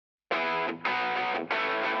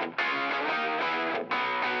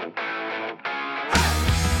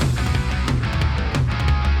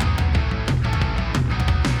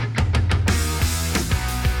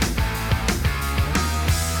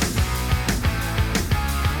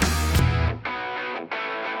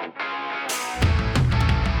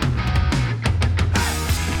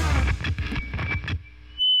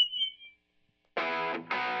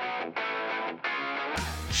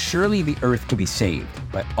Surely the earth can be saved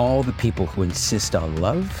by all the people who insist on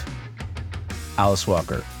love? Alice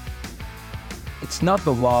Walker. It's not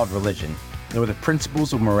the law of religion, nor the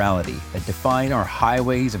principles of morality that define our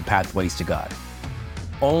highways and pathways to God.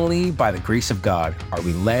 Only by the grace of God are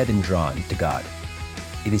we led and drawn to God.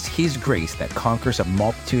 It is His grace that conquers a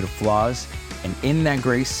multitude of flaws, and in that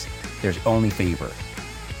grace, there's only favor.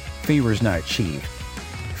 Favor is not achieved.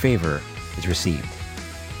 Favor is received.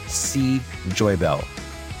 See Joy Bell.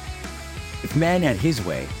 If man had his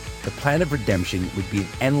way, the plan of redemption would be an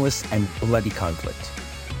endless and bloody conflict.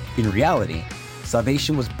 In reality,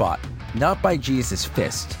 salvation was bought not by Jesus'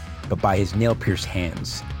 fist, but by His nail-pierced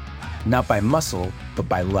hands. Not by muscle, but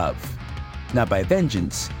by love. Not by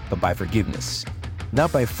vengeance, but by forgiveness.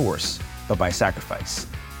 Not by force, but by sacrifice.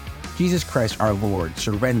 Jesus Christ our Lord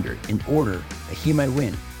surrendered in order that He might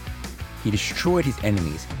win. He destroyed His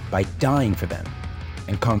enemies by dying for them,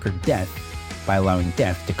 and conquered death by allowing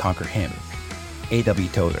death to conquer Him. A.W.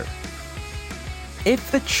 Tozer.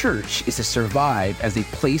 If the church is to survive as a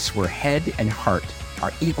place where head and heart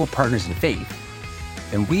are equal partners in faith,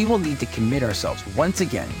 then we will need to commit ourselves once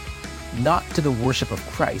again, not to the worship of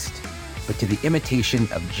Christ, but to the imitation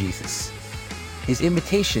of Jesus. His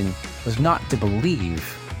invitation was not to believe,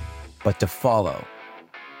 but to follow.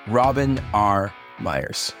 Robin R.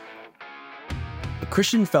 Myers. A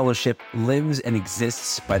Christian fellowship lives and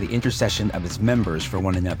exists by the intercession of its members for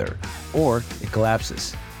one another, or it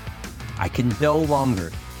collapses. I can no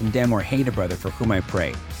longer condemn or hate a brother for whom I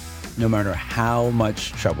pray, no matter how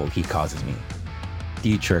much trouble he causes me.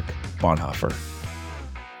 Dietrich Bonhoeffer.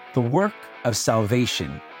 The work of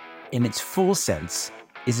salvation, in its full sense,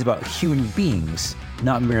 is about human beings,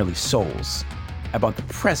 not merely souls, about the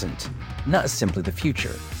present, not simply the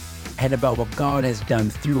future, and about what God has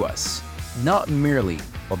done through us, not merely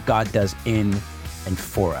what God does in and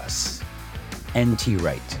for us. N.T.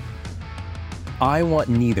 Wright. I want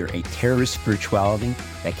neither a terrorist spirituality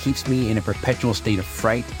that keeps me in a perpetual state of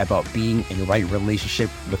fright about being in right relationship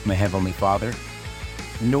with my Heavenly Father,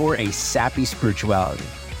 nor a sappy spirituality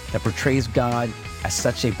that portrays God as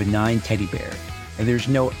such a benign teddy bear, and there's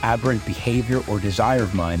no aberrant behavior or desire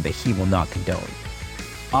of mine that He will not condone.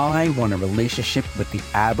 I want a relationship with the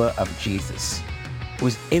Abba of Jesus, who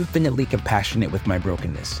is infinitely compassionate with my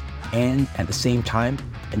brokenness, and at the same time,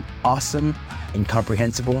 an awesome,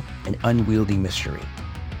 incomprehensible, and unwieldy mystery.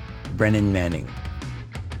 Brennan Manning.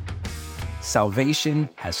 Salvation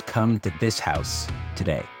has come to this house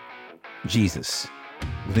today. Jesus.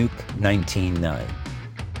 Luke 19:9.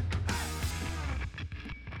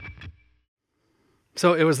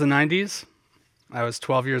 So it was the 90s. I was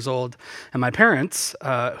 12 years old, and my parents,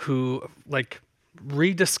 who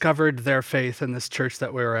rediscovered their faith in this church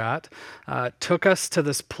that we were at, took us to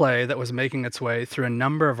this play that was making its way through a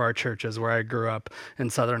number of our churches where I grew up in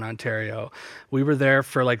Southern Ontario. We were there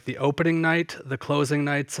for the opening night, the closing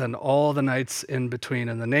nights, and all the nights in between.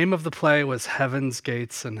 And the name of the play was Heaven's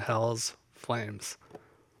Gates and Hell's Flames.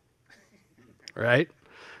 Right?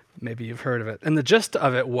 Maybe you've heard of it. And the gist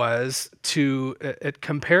of it was it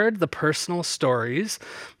compared the personal stories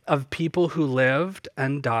of people who lived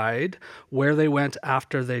and died, where they went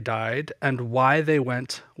after they died, and why they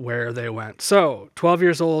went where they went. So, 12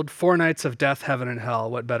 years old, 4 nights of death, heaven, and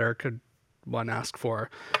hell. What better could one ask for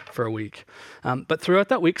a week? But throughout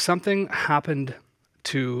that week, something happened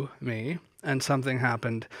to me, and something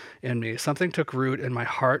happened in me. Something took root in my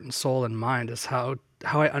heart and soul and mind as how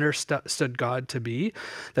I understood God to be,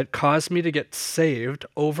 that caused me to get saved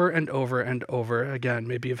over and over and over again.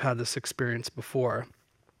 Maybe you've had this experience before.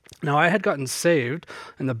 Now, I had gotten saved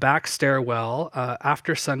in the back stairwell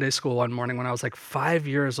after Sunday school one morning when I was 5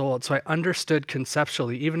 years old. So I understood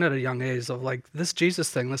conceptually, even at a young age, of this Jesus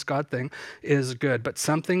thing, this God thing is good. But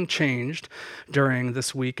something changed during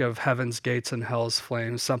this week of Heaven's Gates and Hell's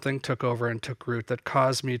Flames. Something took over and took root that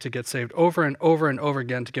caused me to get saved over and over and over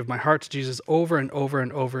again, to give my heart to Jesus over and over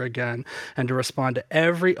and over again, and to respond to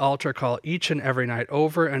every altar call each and every night,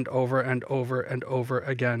 over and over and over and over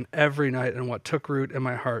again, every night. And what took root in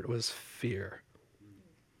my heart was fear.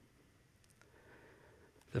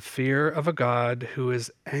 The fear of a God who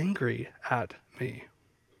is angry at me.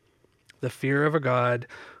 The fear of a God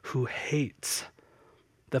who hates.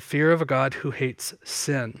 The fear of a God who hates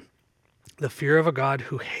sin. The fear of a God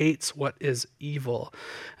who hates what is evil.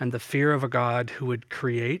 And the fear of a God who would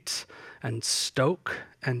create and stoke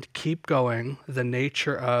and keep going the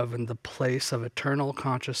nature of and the place of eternal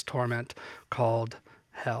conscious torment called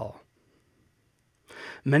hell.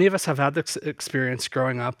 Many of us have had this experience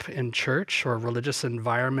growing up in church or religious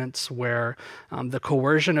environments where the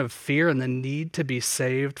coercion of fear and the need to be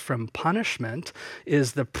saved from punishment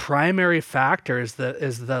is the primary factor, is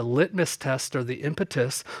the litmus test or the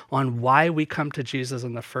impetus on why we come to Jesus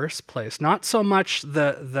in the first place. Not so much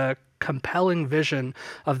the compelling vision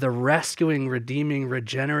of the rescuing, redeeming,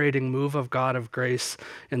 regenerating move of God of grace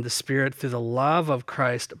in the Spirit through the love of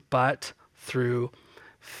Christ, but through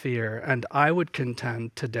fear. And I would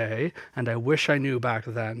contend today, and I wish I knew back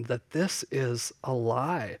then, that this is a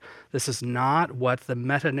lie. This is not what the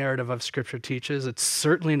meta-narrative of Scripture teaches. It's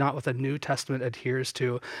certainly not what the New Testament adheres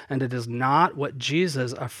to, and it is not what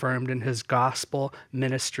Jesus affirmed in his gospel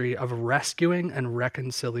ministry of rescuing and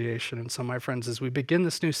reconciliation. And so, my friends, as we begin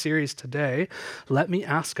this new series today, let me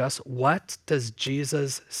ask us, what does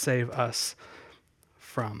Jesus save us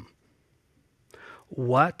from?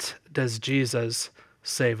 What does Jesus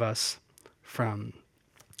save us from?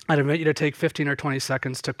 I'd invite you to take 15 or 20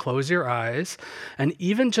 seconds to close your eyes and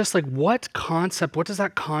even just like what concept, what does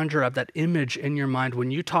that conjure up, that image in your mind when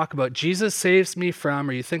you talk about Jesus saves me from,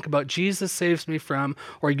 or you think about Jesus saves me from,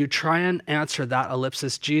 or you try and answer that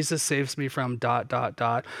ellipsis, Jesus saves me from ...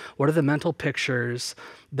 What are the mental pictures,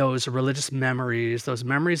 those religious memories, those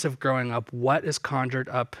memories of growing up? What is conjured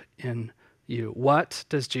up in you? What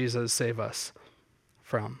does Jesus save us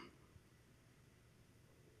from?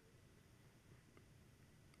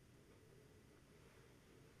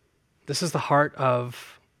 This is the heart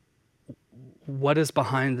of what is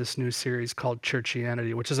behind this new series called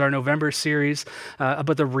Churchianity, which is our November series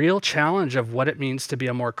about the real challenge of what it means to be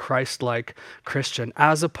a more Christ-like Christian,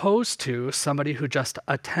 as opposed to somebody who just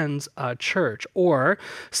attends a church, or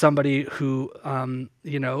somebody who,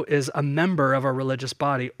 is a member of a religious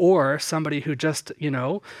body, or somebody who just,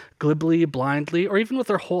 glibly, blindly, or even with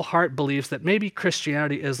their whole heart believes that maybe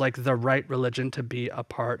Christianity is like the right religion to be a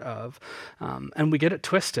part of. And we get it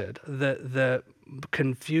twisted. The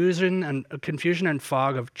confusion and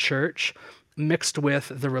fog of church mixed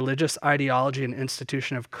with the religious ideology and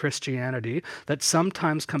institution of Christianity that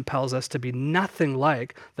sometimes compels us to be nothing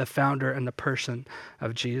like the founder and the person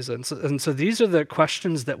of Jesus. And so these are the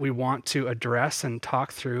questions that we want to address and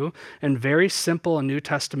talk through in very simple New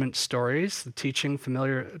Testament stories, the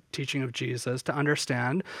familiar teaching of Jesus, to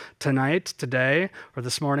understand tonight, today, or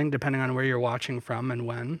this morning, depending on where you're watching from and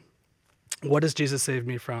when. What does Jesus save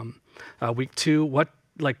me from? Week 2,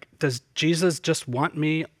 does Jesus just want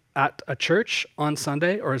me at a church on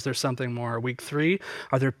Sunday, or is there something more? Week 3,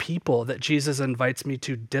 are there people that Jesus invites me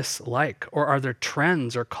to dislike, or are there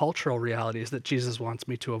trends or cultural realities that Jesus wants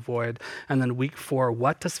me to avoid? And then week 4,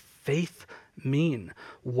 what does faith mean?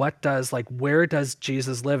 Where does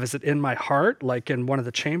Jesus live? Is it in my heart, like in one of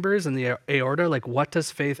the chambers in the aorta? Like, what does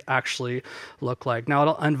faith actually look like? Now,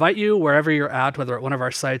 I'll invite you wherever you're at, whether at one of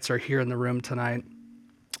our sites or here in the room tonight,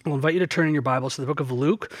 I'll invite you to turn in your Bibles to the book of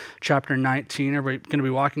Luke, chapter 19. We're going to be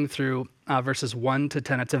walking through verses 1 to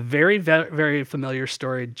 10. It's a very, very familiar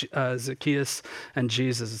story, Zacchaeus and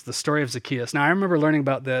Jesus. It's the story of Zacchaeus. Now, I remember learning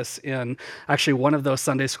about this in actually one of those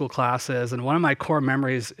Sunday school classes, and one of my core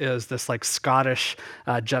memories is this Scottish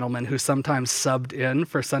gentleman who sometimes subbed in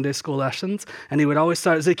for Sunday school lessons, and he would always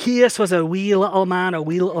start, Zacchaeus was a wee little man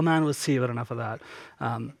was he, but enough of that.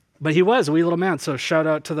 But he was a wee little man, so shout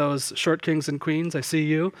out to those short kings and queens. I see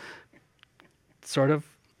you. Sort of.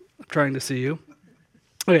 I'm trying to see you.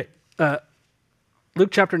 Okay,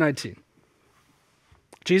 Luke chapter 19.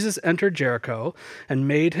 Jesus entered Jericho and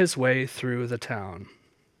made his way through the town.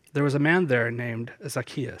 There was a man there named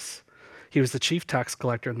Zacchaeus. He was the chief tax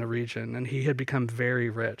collector in the region, and he had become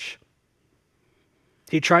very rich.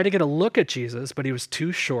 He tried to get a look at Jesus, but he was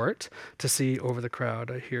too short to see over the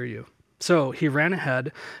crowd. I hear you. So he ran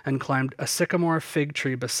ahead and climbed a sycamore fig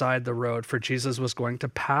tree beside the road, for Jesus was going to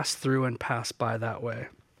pass through and pass by that way.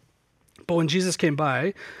 But when Jesus came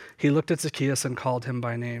by, he looked at Zacchaeus and called him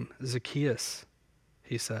by name. Zacchaeus,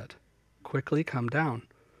 he said, quickly come down.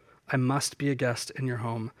 I must be a guest in your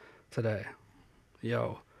home today.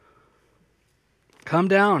 Come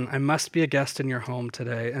down, I must be a guest in your home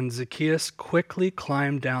today. And Zacchaeus quickly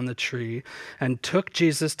climbed down the tree and took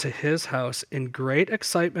Jesus to his house in great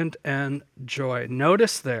excitement and joy.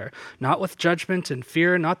 Notice there, not with judgment and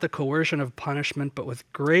fear, not the coercion of punishment, but with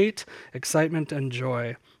great excitement and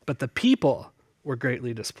joy. But the people were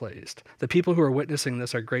greatly displeased. The people who are witnessing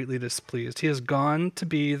this are greatly displeased. He has gone to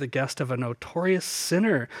be the guest of a notorious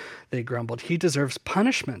sinner, they grumbled. He deserves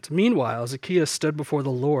punishment. Meanwhile, Zacchaeus stood before the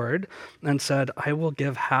Lord and said, I will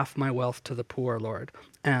give half my wealth to the poor, Lord.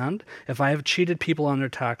 And if I have cheated people on their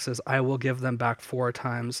taxes, I will give them back 4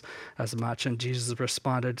 times as much. And Jesus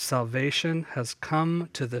responded, salvation has come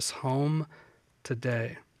to this home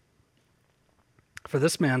today. For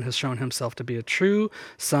this man has shown himself to be a true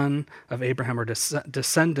son of Abraham, or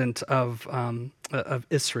descendant of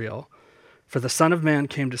Israel. For the Son of Man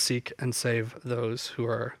came to seek and save those who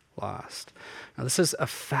are lost. Now, this is a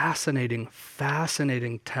fascinating,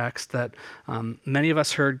 fascinating text that many of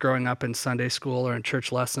us heard growing up in Sunday school or in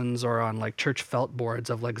church lessons or on like church felt boards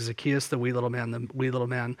of like Zacchaeus, the wee little man. The wee little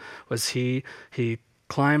man was he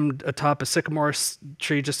climbed atop a sycamore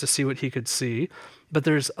tree just to see what he could see. But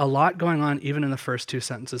there's a lot going on even in the first two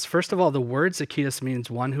sentences. First of all, the word Zacchaeus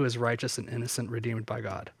means one who is righteous and innocent, redeemed by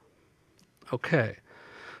God. Okay.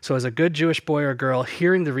 So as a good Jewish boy or girl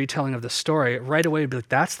hearing the retelling of the story, right away be like,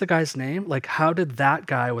 that's the guy's name? Like, how did that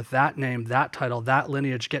guy with that name, that title, that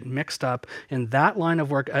lineage get mixed up in that line of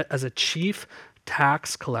work as a chief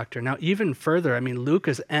tax collector? Now, even further, I mean, Luke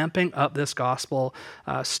is amping up this gospel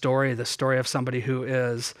story, the story of somebody who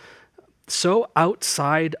is so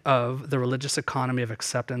outside of the religious economy of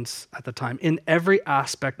acceptance at the time in every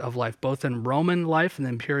aspect of life, both in Roman life and the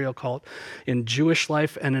imperial cult, in Jewish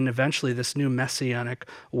life, and in eventually this new messianic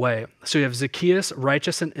way. So you have Zacchaeus,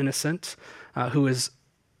 righteous and innocent, who is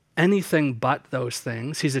anything but those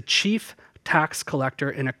things. He's a chief tax collector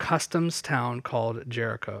in a customs town called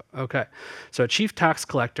Jericho. Okay, so a chief tax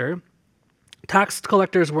collector. Tax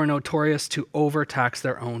collectors were notorious to overtax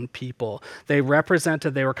their own people. They were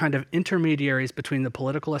kind of intermediaries between the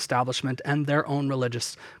political establishment and their own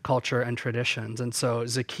religious culture and traditions. And so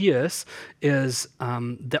Zacchaeus is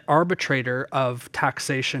the arbitrator of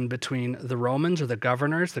taxation between the Romans, or the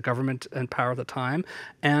governors, the government and power at the time,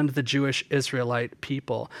 and the Jewish Israelite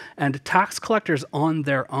people. And tax collectors on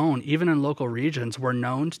their own, even in local regions, were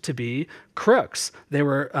known to be crooks. They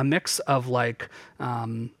were a mix of like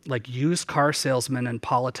used car salesmen and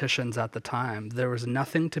politicians at the time. There was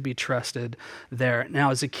nothing to be trusted there.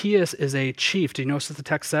 Now, Zacchaeus is a chief. Do you notice what the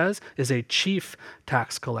text says? Is a chief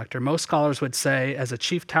tax collector. Most scholars would say as a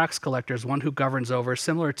chief tax collector is one who governs over,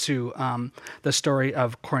 similar to the story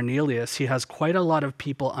of Cornelius. He has quite a lot of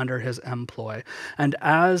people under his employ. And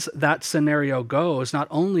as that scenario goes, not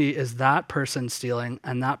only is that person stealing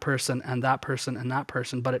and that person and that person and that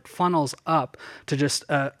person, but it funnels up to just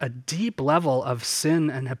a deep level of sin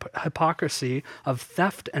and hypocrisy, of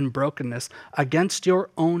theft and brokenness against your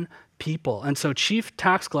own people. And so chief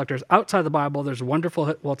tax collectors outside the Bible, there's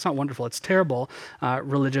wonderful, well, it's not wonderful, it's terrible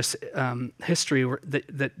religious history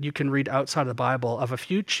that you can read outside of the Bible of a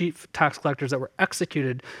few chief tax collectors that were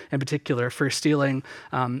executed in particular for stealing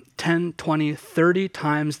 10, 20, 30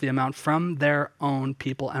 times the amount from their own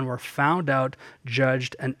people and were found out,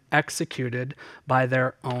 judged, and executed by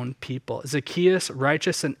their own people. Zacchaeus,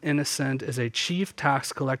 righteous and innocent, is a chief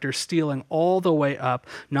tax collector stealing all the way up,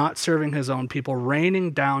 not serving his own people, raining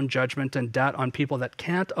down judgment and debt on people that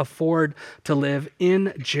can't afford to live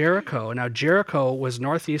in Jericho. Now, Jericho was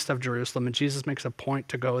northeast of Jerusalem, and Jesus makes a point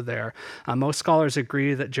to go there. Most scholars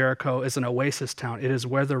agree that Jericho is an oasis town. It is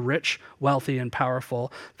where the rich, wealthy, and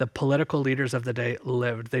powerful, the political leaders of the day,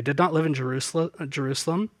 lived. They did not live in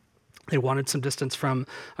Jerusalem. They wanted some distance from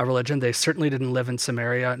a religion. They certainly didn't live in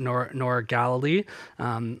Samaria nor Galilee,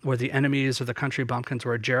 where the enemies or the country bumpkins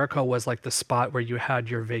were. Jericho was like the spot where you had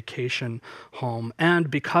your vacation home. And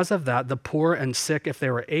because of that, the poor and sick, if they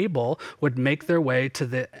were able, would make their way to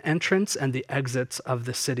the entrance and the exits of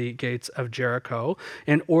the city gates of Jericho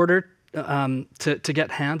in order to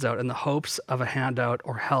get hands out in the hopes of a handout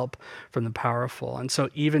or help from the powerful. And so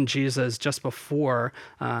even Jesus, just before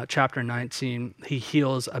chapter 19, he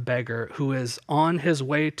heals a beggar who is on his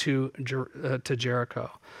way to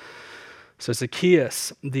Jericho. So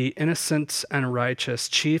Zacchaeus, the innocent and righteous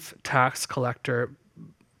chief tax collector,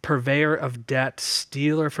 purveyor of debt,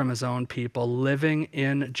 stealer from his own people, living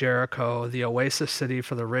in Jericho, the oasis city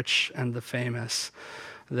for the rich and the famous,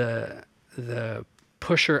 the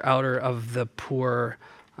pusher outer of the poor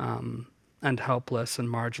and helpless and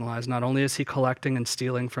marginalized. Not only is he collecting and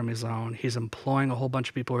stealing from his own, he's employing a whole bunch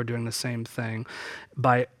of people who are doing the same thing.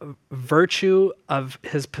 By virtue of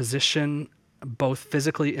his position, both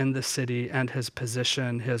physically in the city and his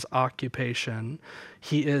position, his occupation,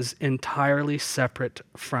 he is entirely separate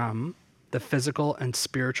from the physical and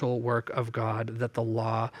spiritual work of God that the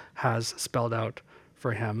law has spelled out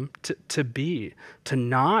for him to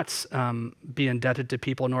not be indebted to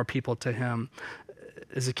people nor people to him.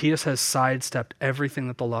 Zacchaeus has sidestepped everything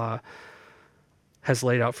that the law has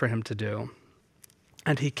laid out for him to do.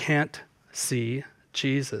 And he can't see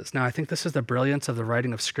Jesus. Now, I think this is the brilliance of the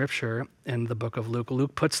writing of Scripture in the book of Luke.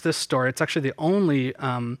 Luke puts this story, it's actually the only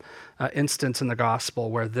instance in the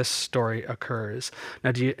gospel where this story occurs.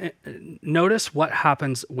 Now, do you notice what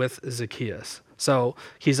happens with Zacchaeus? So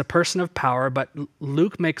he's a person of power, but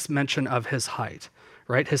Luke makes mention of his height.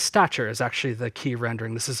 Right? His stature is actually the key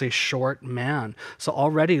rendering. This is a short man. So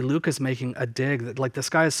already Luke is making a dig that like this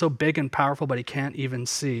guy is so big and powerful, but he can't even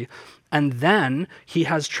see. And then he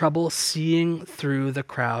has trouble seeing through the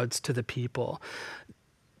crowds to the people.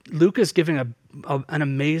 Luke is giving an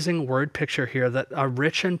amazing word picture here that a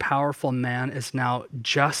rich and powerful man is now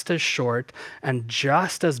just as short and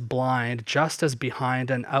just as blind, just as behind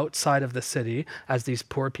and outside of the city as these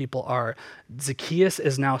poor people are. Zacchaeus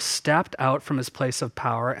is now stepped out from his place of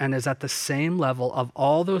power and is at the same level of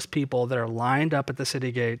all those people that are lined up at the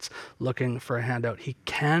city gates looking for a handout. He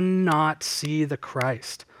cannot see the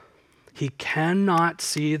Christ. He cannot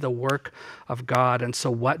see the work of God. And so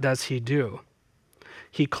what does he do?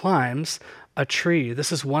 He climbs a tree.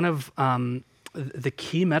 This is one of the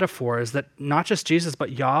key metaphors that not just Jesus,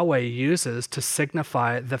 but Yahweh uses to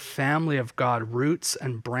signify the family of God, roots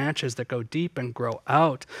and branches that go deep and grow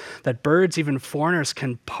out, that birds, even foreigners,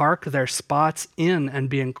 can park their spots in and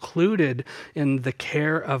be included in the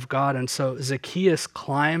care of God. And so Zacchaeus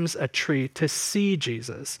climbs a tree to see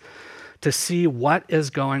Jesus, to see what is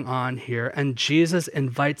going on here. And Jesus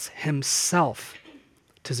invites himself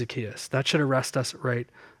to Zacchaeus. That should arrest us right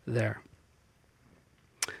there.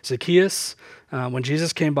 Zacchaeus, when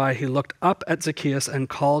Jesus came by, he looked up at Zacchaeus and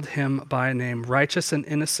called him by name. Righteous and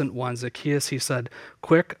innocent one, Zacchaeus, he said,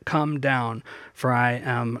 quick, come down, for I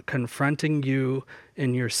am confronting you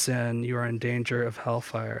in your sin. You are in danger of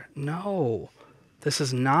hellfire. No, this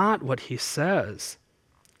is not what he says.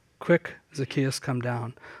 Quick, Zacchaeus, come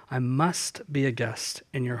down. I must be a guest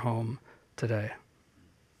in your home today.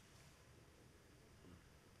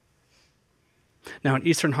 Now, in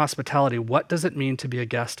Eastern hospitality, what does it mean to be a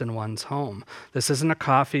guest in one's home? This isn't a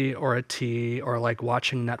coffee or a tea or like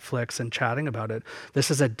watching Netflix and chatting about it.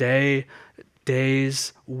 This is a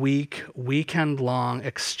days, weekend-long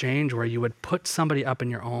exchange where you would put somebody up in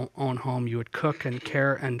your own home. You would cook and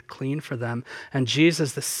care and clean for them. And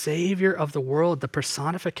Jesus, the Savior of the world, the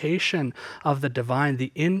personification of the divine,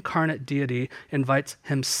 the incarnate deity, invites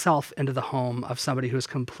himself into the home of somebody who is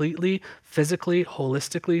completely, physically,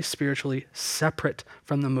 holistically, spiritually separate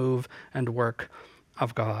from the move and work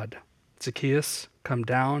of God. Zacchaeus, come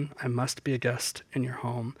down. I must be a guest in your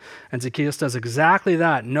home. And Zacchaeus does exactly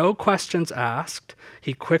that. No questions asked.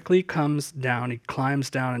 He quickly comes down. He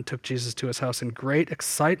climbs down and took Jesus to his house in great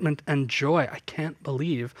excitement and joy. I can't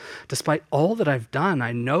believe, despite all that I've done,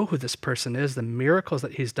 I know who this person is, the miracles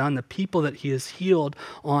that he's done, the people that he has healed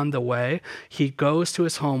on the way. He goes to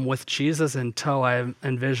his home with Jesus in tow. I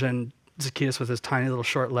envision Zacchaeus with his tiny little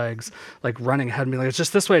short legs, like running ahead of me, like it's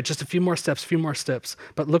just this way, just a few more steps.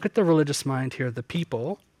 But look at the religious mind here. The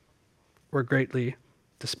people were greatly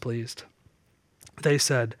displeased. They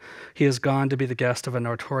said, he has gone to be the guest of a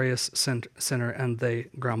notorious sinner, and they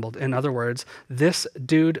grumbled. In other words, this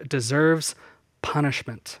dude deserves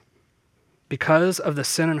punishment. Because of the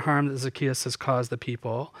sin and harm that Zacchaeus has caused the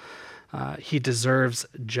people, he deserves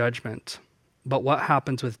judgment. But what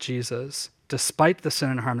happens with Jesus? Despite the sin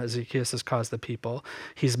and harm that Zacchaeus has caused the people,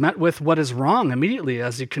 he's met with what is wrong immediately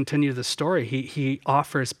as you continue the story. He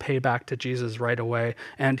offers payback to Jesus right away,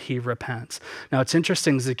 and he repents. Now, it's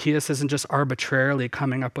interesting, Zacchaeus isn't just arbitrarily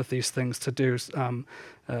coming up with these things to do.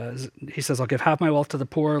 He says, I'll give half my wealth to the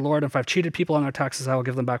poor, Lord. If I've cheated people on their taxes, I will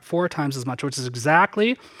give them back 4 times as much, which is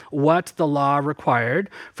exactly what the law required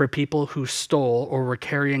for people who stole or were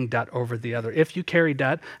carrying debt over the other. If you carry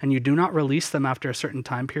debt and you do not release them after a certain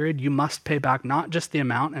time period, you must pay back not just the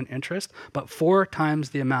amount and interest, but 4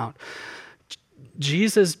 times the amount.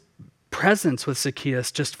 Jesus' presence with Zacchaeus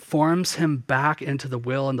just forms him back into the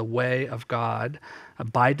will and the way of God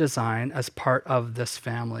by design as part of this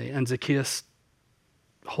family. And Zacchaeus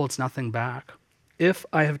holds nothing back. If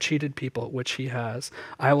I have cheated people, which he has,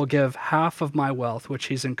 I will give half of my wealth, which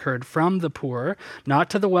he's incurred from the poor, not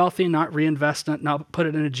to the wealthy, not reinvest it, not put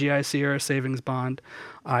it in a GIC or a savings bond.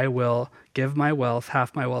 I will give my wealth,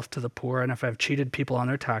 half my wealth to the poor. And if I've cheated people on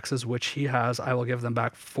their taxes, which he has, I will give them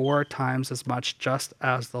back 4 times as much, just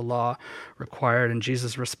as the law required. And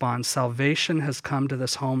Jesus responds, salvation has come to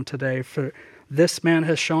this home today, for this man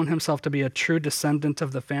has shown himself to be a true descendant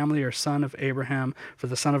of the family or son of Abraham, for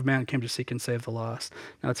the Son of Man came to seek and save the lost.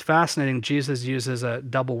 Now, it's fascinating. Jesus uses a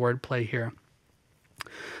double word play here.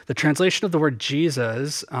 The translation of the word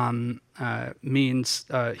Jesus means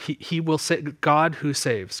he will say God who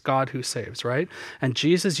saves, right? And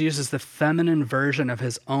Jesus uses the feminine version of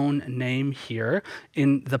his own name here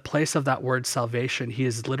in the place of that word salvation. He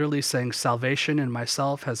is literally saying salvation in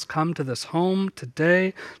myself has come to this home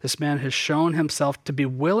today. This man has shown himself to be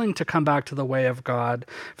willing to come back to the way of God.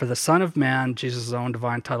 For the Son of Man, Jesus' own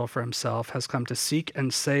divine title for himself, has come to seek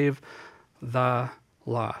and save the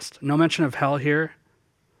lost. No mention of hell here.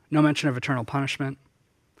 No mention of eternal punishment,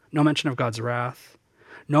 no mention of God's wrath,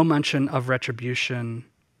 no mention of retribution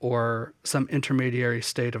or some intermediary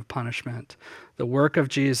state of punishment. The work of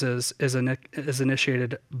Jesus is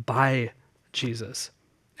initiated by Jesus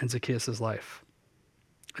in Zacchaeus' life.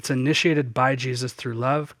 It's initiated by Jesus through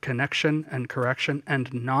love, connection, and correction,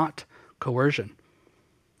 and not coercion.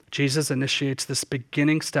 Jesus initiates this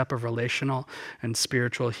beginning step of relational and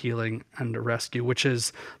spiritual healing and rescue, which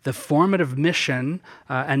is the formative mission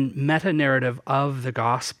and meta-narrative of the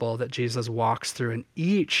gospel that Jesus walks through in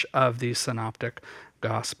each of these synoptic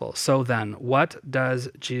gospels. So then, what does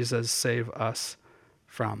Jesus save us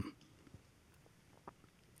from?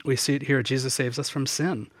 We see it here. Jesus saves us from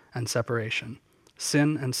sin and separation.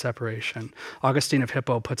 Sin and separation. Augustine of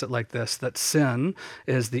Hippo puts it like this, that sin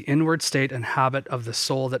is the inward state and habit of the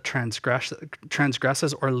soul that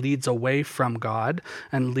transgresses or leads away from God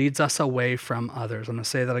and leads us away from others. I'm going to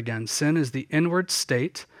say that again. Sin is the inward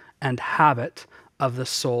state and habit of the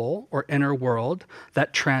soul or inner world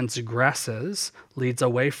that transgresses, leads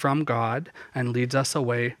away from God, and leads us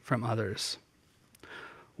away from others.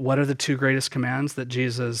 What are the two greatest commands that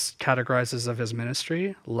Jesus categorizes of his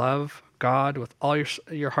ministry? Love God with all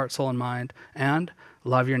your heart, soul, and mind, and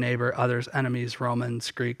love your neighbor, others, enemies,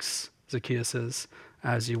 Romans, Greeks, Zacchaeuses,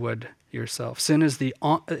 as you would yourself. Sin is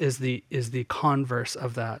the converse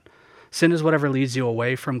of that. Sin is whatever leads you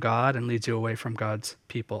away from God and leads you away from God's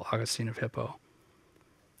people, Augustine of Hippo.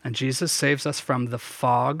 And Jesus saves us from the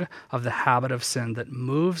fog of the habit of sin that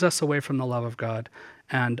moves us away from the love of God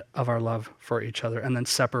and of our love for each other, and then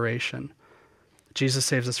separation. Jesus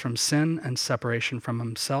saves us from sin and separation from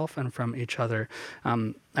himself and from each other.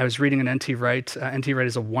 I was reading an N.T. Wright. N.T. Wright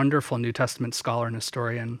is a wonderful New Testament scholar and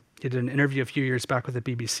historian. He did an interview a few years back with the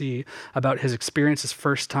BBC about his experience his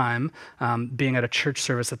first time being at a church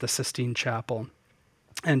service at the Sistine Chapel.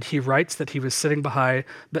 And he writes that he was sitting beside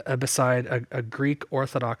a Greek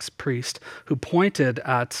Orthodox priest who pointed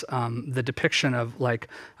at the depiction of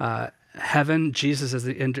heaven, Jesus as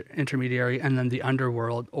the intermediary, and then the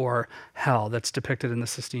underworld or hell that's depicted in the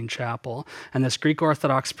Sistine Chapel. And this Greek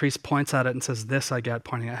Orthodox priest points at it and says, this I get,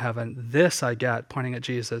 pointing at heaven. This I get, pointing at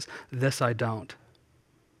Jesus. This I don't.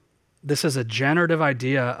 This is a generative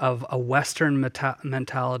idea of a Western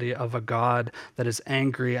mentality of a God that is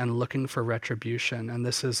angry and looking for retribution. And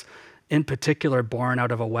this is in particular born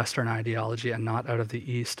out of a Western ideology and not out of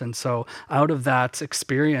the East. And so out of that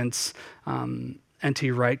experience,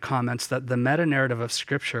 N.T. Wright comments that the meta-narrative of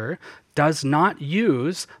Scripture does not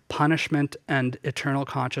use punishment and eternal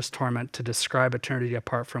conscious torment to describe eternity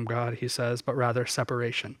apart from God, he says, but rather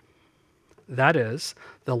separation. That is,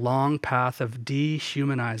 the long path of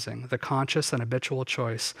dehumanizing, the conscious and habitual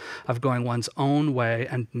choice of going one's own way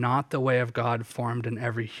and not the way of God formed in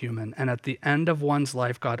every human. And at the end of one's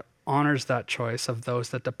life, God honors that choice of those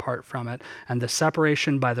that depart from it, and the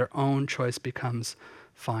separation by their own choice becomes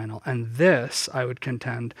final. And this, I would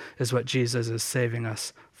contend, is what Jesus is saving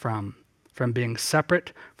us from being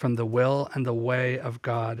separate from the will and the way of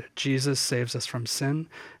God. Jesus saves us from sin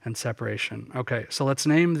and separation. Okay, so let's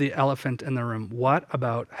name the elephant in the room. What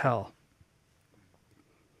about hell?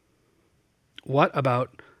 What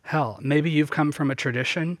about hell? Maybe you've come from a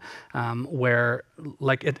tradition where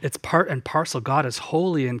it's part and parcel. God is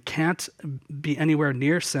holy and can't be anywhere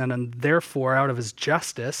near sin, and therefore out of his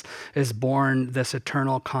justice is born this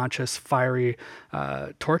eternal, conscious, fiery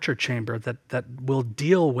torture chamber that will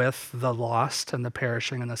deal with the lost and the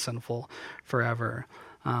perishing and the sinful forever.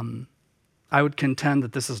 I would contend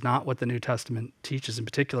that this is not what the New Testament teaches. In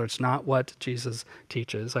particular, it's not what Jesus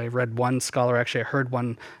teaches. I read one scholar, actually I heard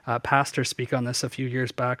one pastor speak on this a few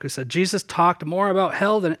years back, who said, Jesus talked more about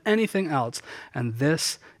hell than anything else, and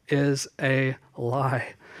this is a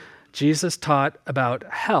lie. Jesus taught about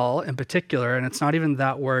hell in particular, and it's not even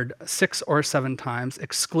that word, 6 or 7 times,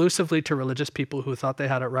 exclusively to religious people who thought they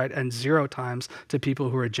had it right, and 0 times to people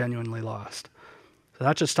who were genuinely lost. So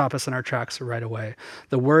that should stop us in our tracks right away.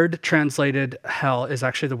 The word translated hell is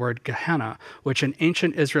actually the word Gehenna, which in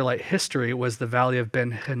ancient Israelite history was the valley of Ben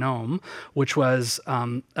Hinnom, which was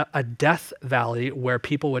a death valley where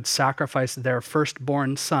people would sacrifice their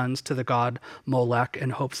firstborn sons to the god Molech in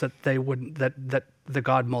hopes that the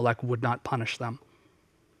god Molech would not punish them.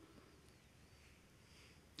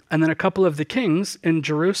 And then a couple of the kings in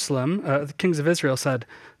Jerusalem, the kings of Israel, said,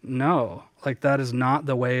 no, like that is not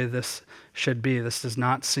the way this should be. This does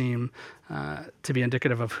not seem to be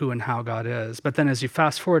indicative of who and how God is. But then as you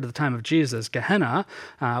fast forward to the time of Jesus, Gehenna,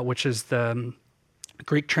 which is the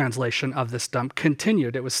Greek translation of this dump,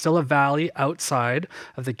 continued. It was still a valley outside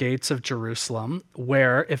of the gates of Jerusalem,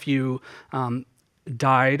 where if you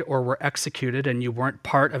died or were executed and you weren't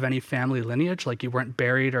part of any family lineage, like you weren't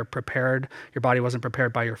buried or prepared, your body wasn't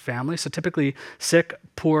prepared by your family. So typically sick,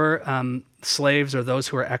 poor slaves or those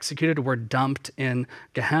who were executed were dumped in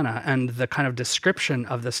Gehenna. And the kind of description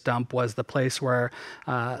of this dump was the place where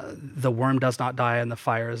the worm does not die and the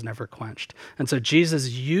fire is never quenched. And so Jesus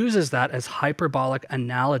uses that as hyperbolic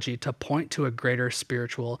analogy to point to a greater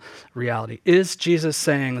spiritual reality. Is Jesus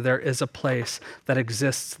saying there is a place that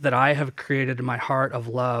exists that I have created in my heart of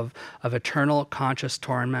love, of eternal conscious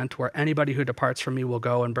torment, where anybody who departs from me will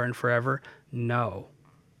go and burn forever? No.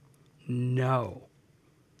 No.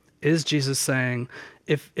 Is Jesus saying,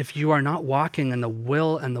 if you are not walking in the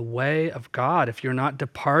will and the way of God, if you're not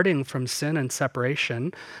departing from sin and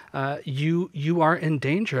separation, you are in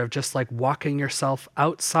danger of just like walking yourself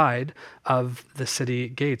outside of the city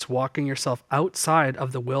gates, walking yourself outside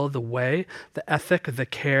of the will, the way, the ethic, the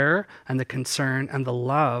care, and the concern, and the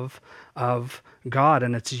love of God.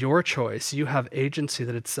 And it's your choice. You have agency.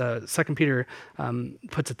 That it's 2 Peter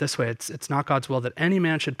puts it this way: it's not God's will that any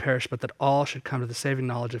man should perish, but that all should come to the saving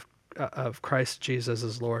knowledge of Christ Jesus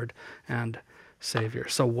as Lord and Savior.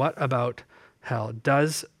 So what about hell?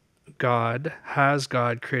 Has God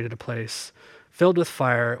created a place filled with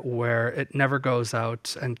fire where it never goes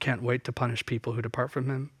out and can't wait to punish people who depart from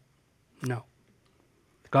him? No.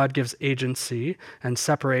 God gives agency and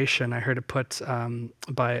separation. I heard it put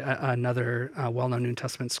by another well-known New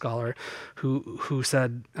Testament scholar who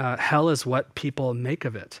said, hell is what people make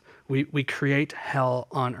of it. We create hell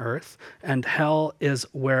on earth, and hell is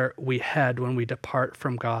where we head when we depart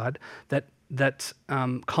from God. That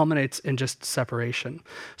culminates in just separation.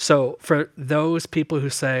 So for those people who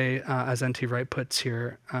say, as N.T. Wright puts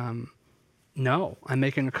here, no, I'm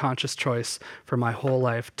making a conscious choice for my whole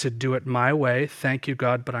life to do it my way. Thank you,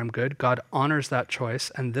 God, but I'm good. God honors that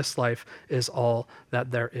choice, and this life is all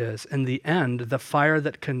that there is. In the end, the fire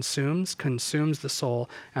that consumes the soul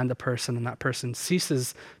and the person, and that person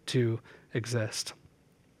ceases to exist.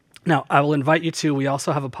 Now, I will invite you to, we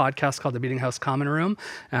also have a podcast called The Meeting House Common Room,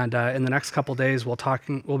 and in the next couple days, we'll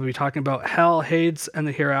be talking about hell, Hades, and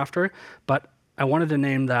the hereafter, but I wanted to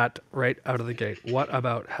name that right out of the gate. What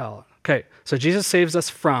about hell? Okay, so Jesus saves us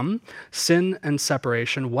from sin and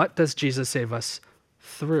separation. What does Jesus save us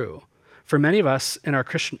through? For many of us in our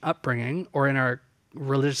Christian upbringing or in our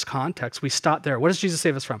religious context, we stop there. What does Jesus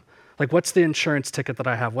save us from? Like, what's the insurance ticket that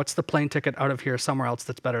I have? What's the plane ticket out of here somewhere else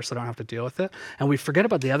that's better so I don't have to deal with it? And we forget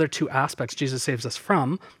about the other two aspects Jesus saves us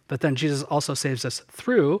from, but then Jesus also saves us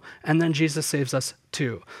through, and then Jesus saves us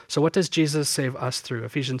to. So what does Jesus save us through?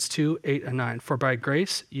 Ephesians 2, 8, and 9. For by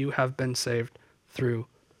grace you have been saved through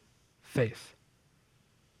faith.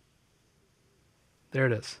 There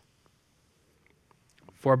it is.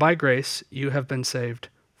 For by grace you have been saved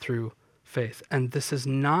through faith. And this is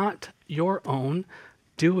not your own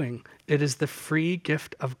doing. It is the free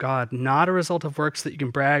gift of God, not a result of works that you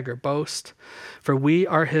can brag or boast. For we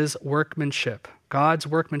are his workmanship, God's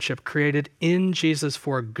workmanship, created in Jesus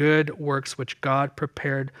for good works which God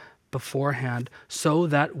prepared beforehand so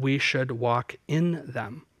that we should walk in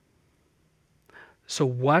them. So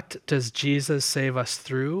what does Jesus save us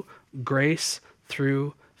through? Grace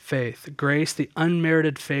through faith. Grace, the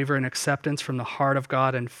unmerited favor and acceptance from the heart of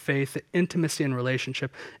God, and faith, the intimacy and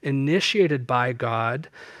relationship initiated by God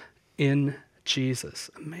in Jesus.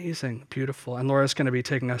 Amazing, beautiful. And Laura's going to be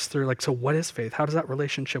taking us through, so what is faith? How does that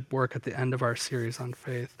relationship work at the end of our series on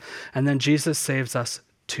faith? And then Jesus saves us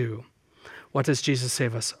to. What does Jesus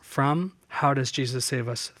save us from? How does Jesus save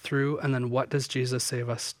us through? And then what does Jesus save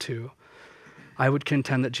us to? I would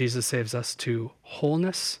contend that Jesus saves us to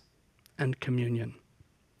wholeness and communion.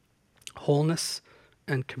 Wholeness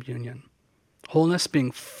and communion. Wholeness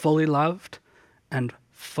being fully loved and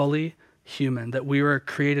fully human, that we were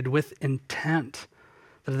created with intent.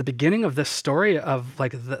 That at the beginning of this story of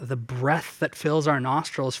the breath that fills our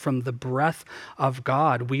nostrils from the breath of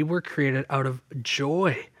God, we were created out of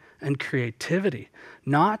joy and creativity,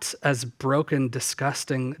 not as broken,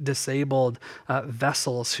 disgusting, disabled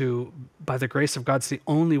vessels who, by the grace of God, it's the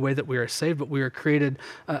only way that we are saved, but we are created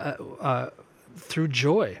through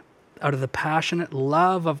joy, out of the passionate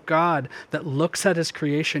love of God that looks at his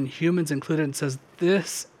creation, humans included, and says,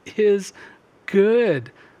 this is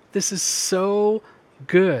good. This is so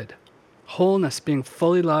good. Wholeness, being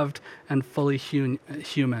fully loved and fully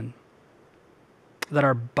human. That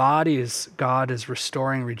our bodies, God is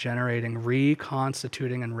restoring, regenerating,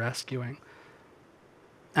 reconstituting, and rescuing.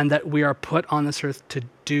 And that we are put on this earth to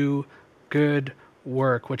do good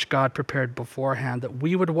work, which God prepared beforehand, that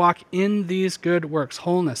we would walk in these good works,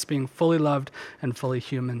 wholeness, being fully loved and fully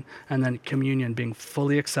human, and then communion, being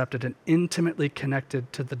fully accepted and intimately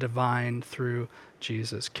connected to the divine through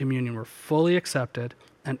Jesus. Communion, we're fully accepted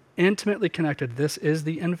and intimately connected. This is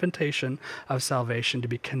the invitation of salvation, to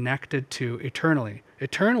be connected to eternally,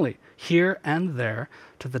 here and there,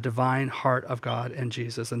 to the divine heart of God in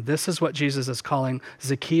Jesus. And this is what Jesus is calling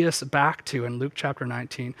Zacchaeus back to in Luke chapter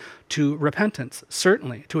 19, to repentance,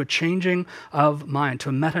 certainly, to a changing of mind, to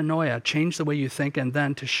a metanoia, change the way you think, and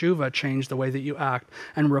then to teshuva, change the way that you act,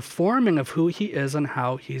 and reforming of who he is and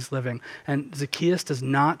how he's living. And Zacchaeus does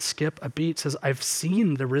not skip a beat, says, I've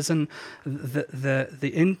seen the risen,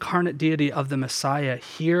 the incarnate deity of the Messiah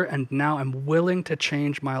here and now. I'm willing to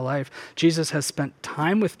change my life. Jesus has spent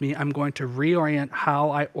time with me. I'm going to reorient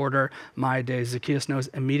how I order my days. Zacchaeus knows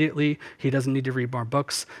immediately he doesn't need to read more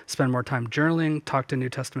books, spend more time journaling, talk to New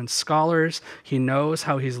Testament scholars. He knows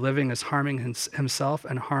how he's living is harming himself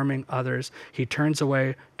and harming others. He turns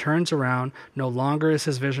away, turns around. No longer is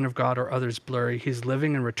his vision of God or others blurry. He's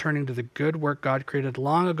living and returning to the good work God created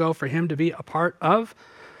long ago for him to be a part of.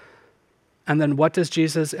 And then what does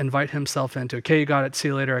Jesus invite himself into? Okay, you got it. See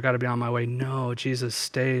you later. I got to be on my way. No, Jesus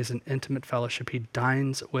stays in intimate fellowship. He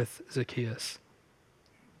dines with Zacchaeus.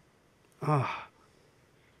 Oh,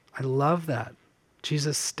 I love that.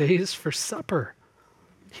 Jesus stays for supper.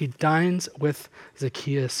 He dines with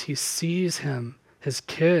Zacchaeus. He sees him, his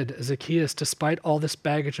kid, Zacchaeus, despite all this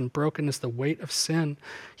baggage and brokenness, the weight of sin.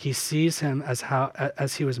 He sees him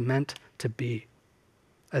as he was meant to be,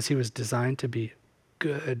 as he was designed to be,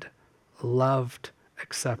 good, loved,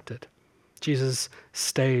 accepted. Jesus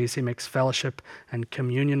stays. He makes fellowship and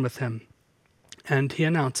communion with him. And he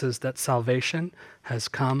announces that salvation has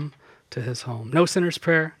come to his home. No sinner's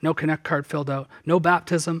prayer, no connect card filled out, no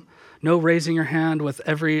baptism, no raising your hand with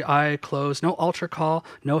every eye closed, no altar call,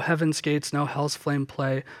 no heaven's gates, no hell's flame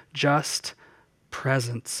play, just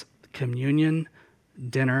presence, communion,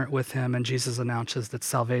 dinner with him. And Jesus announces that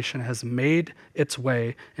salvation has made its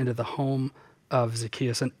way into the home of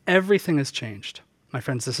Zacchaeus, and everything has changed. My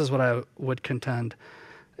friends, this is what I would contend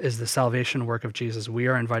is the salvation work of Jesus. We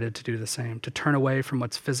are invited to do the same, to turn away from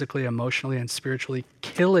what's physically, emotionally, and spiritually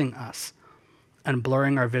killing us and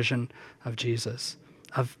blurring our vision of Jesus,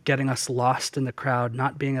 of getting us lost in the crowd,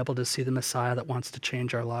 not being able to see the Messiah that wants to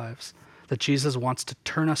change our lives, that Jesus wants to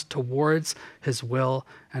turn us towards his will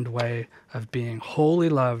and way of being wholly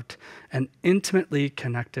loved and intimately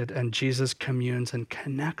connected. And Jesus communes and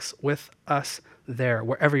connects with us there,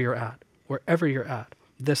 wherever you're at, wherever you're at.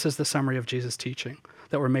 This is the summary of Jesus' teaching,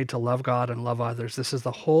 that we're made to love God and love others. This is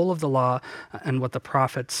the whole of the law and what the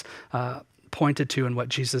prophets pointed to and what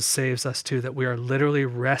Jesus saves us to, that we are literally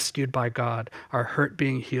rescued by God, our hurt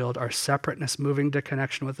being healed, our separateness moving to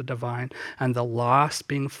connection with the divine, and the lost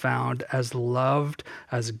being found as loved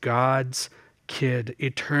as God's kid,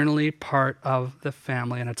 eternally part of the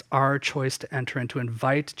family. And it's our choice to enter and to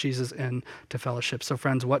invite Jesus in to fellowship. So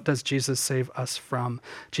friends, what does Jesus save us from?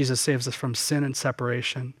 Jesus saves us from sin and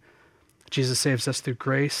separation. Jesus saves us through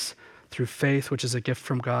grace, through faith, which is a gift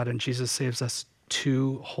from God, and Jesus saves us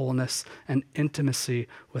to wholeness and intimacy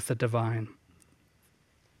with the divine.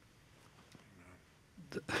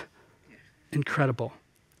 Incredible,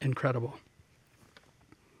 incredible.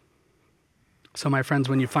 So my friends,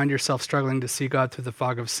 when you find yourself struggling to see God through the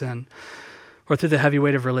fog of sin or through the heavy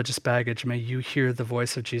weight of religious baggage, may you hear the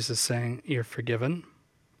voice of Jesus saying, you're forgiven.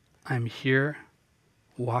 I'm here.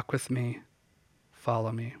 Walk with me.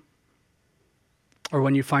 Follow me. Or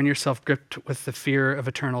when you find yourself gripped with the fear of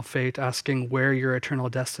eternal fate, asking where your eternal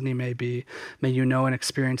destiny may be, may you know and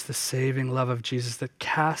experience the saving love of Jesus that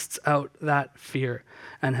casts out that fear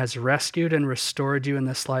and has rescued and restored you in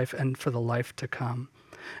this life and for the life to come.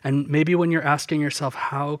 And maybe when you're asking yourself,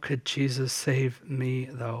 how could Jesus save me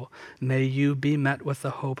though? May you be met with the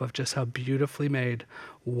hope of just how beautifully made,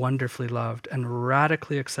 wonderfully loved, and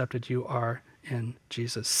radically accepted you are in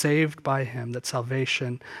Jesus, saved by him, that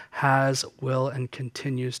salvation has, will, and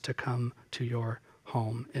continues to come to your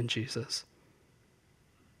home in Jesus.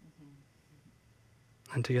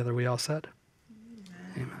 And together we all said,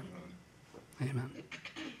 Amen. Amen. Amen.